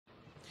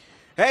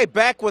Hey,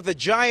 back with the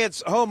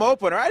Giants home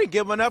opener. I didn't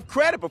give them enough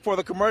credit before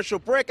the commercial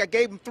break. I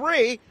gave them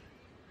 3.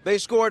 They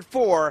scored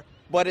 4,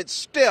 but it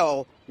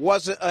still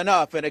wasn't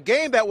enough. And a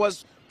game that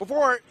was,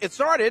 before it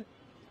started,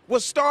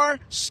 was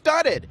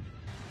star-studded.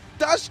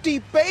 Dusty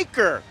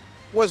Baker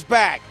was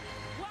back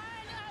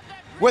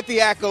with the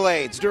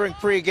accolades during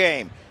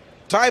pregame.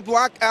 Ty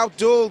Block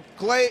outdueled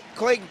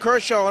Clayton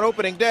Kershaw on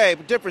opening day,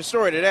 but different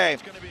story today.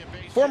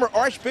 Former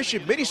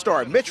Archbishop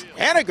mini-star Mitch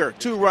Haniger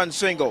 2-run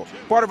single,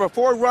 part of a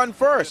 4-run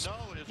first.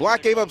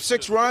 Block gave up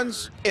 6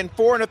 runs in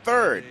 4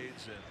 1/3.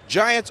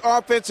 Giants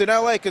offense in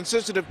L.A.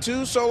 consisted of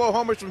 2 solo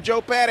homers from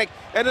Joe Paddock,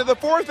 and in the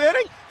 4th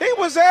inning, he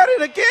was at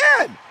it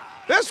again.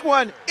 This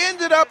one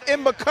ended up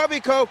in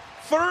McCovey Cove,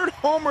 3rd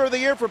homer of the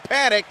year for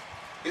Paddock.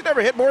 He's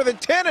never hit more than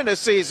 10 in a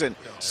season.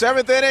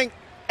 7th inning,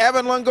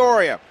 Evan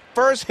Longoria.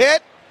 First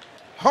hit,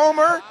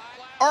 homer,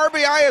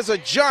 RBI as a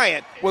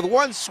Giant with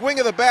 1 swing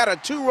of the bat, a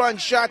 2-run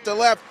shot to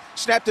left,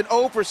 snapped an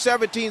 0 for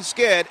 17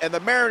 skid, and the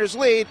Mariners'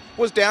 lead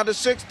was down to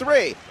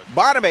 6-3.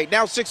 Bottom 8,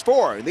 now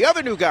 6-4. And the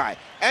other new guy,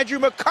 Andrew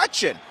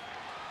McCutchen,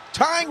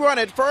 tying run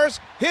at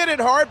first, hit it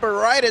hard, but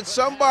right at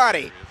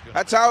somebody.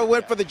 That's how it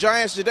went for the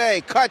Giants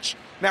today. Kutch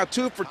now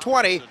 2 for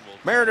 20.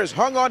 Mariners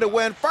hung on to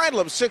win, final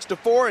of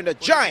 6-4, and the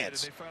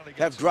Giants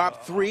have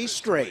dropped 3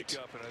 straight.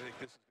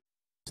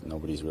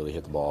 Nobody's really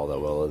hit the ball that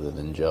well other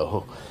than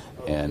Joe,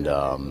 and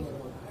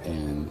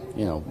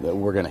you know,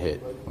 we're going to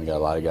hit. We got a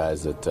lot of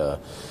guys that the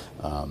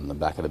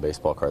back of the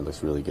baseball card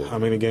looks really good. How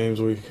many games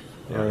we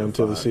are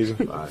into the season?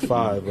 5,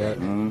 right?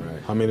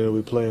 Right? How many do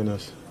we play in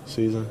this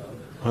season?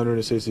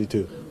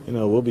 162. You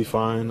know, we'll be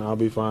fine. I'll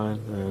be fine,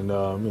 and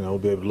you know, we'll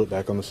be able to look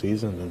back on the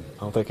season. And I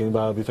don't think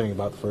anybody will be thinking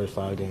about the first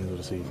 5 games of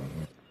the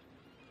season.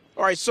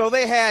 All right, so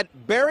they had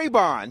Barry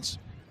Bonds,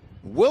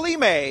 Willie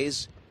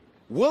Mays,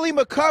 Willie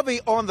McCovey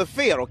on the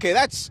field. Okay,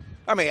 that's,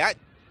 I mean, I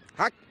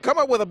come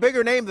up with a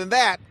bigger name than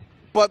that.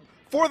 But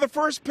for the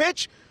first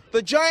pitch,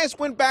 the Giants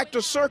went back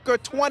to circa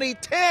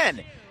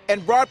 2010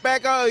 and brought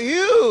back a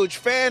huge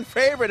fan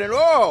favorite. And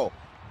oh,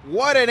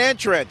 what an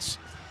entrance.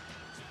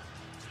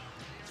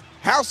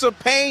 House of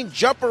Pain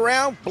jump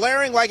around,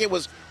 blaring like it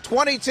was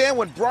 2010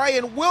 when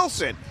Brian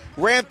Wilson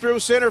ran through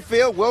center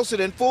field. Wilson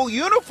in full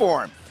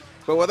uniform,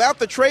 but without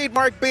the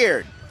trademark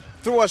beard.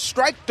 Through a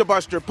strike to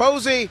Buster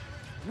Posey,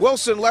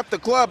 Wilson left the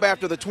club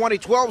after the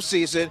 2012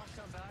 season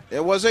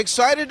and was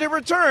excited to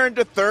return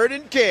to 3rd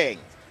and King.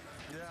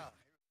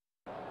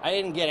 I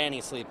didn't get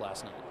any sleep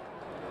last night.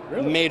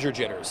 Really? Major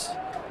jitters.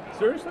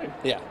 Seriously?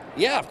 Yeah.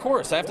 Yeah, of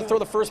course. I have to throw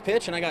the first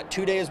pitch, and I got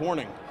 2 days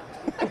warning.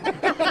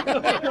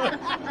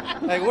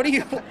 Like, what are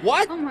you,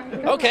 what? Oh my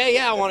God. Okay,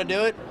 yeah, I want to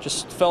do it.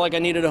 Just felt like I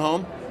needed a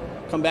home.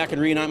 Come back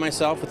and reunite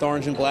myself with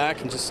Orange and Black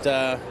and just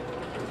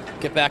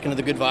get back into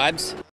the good vibes.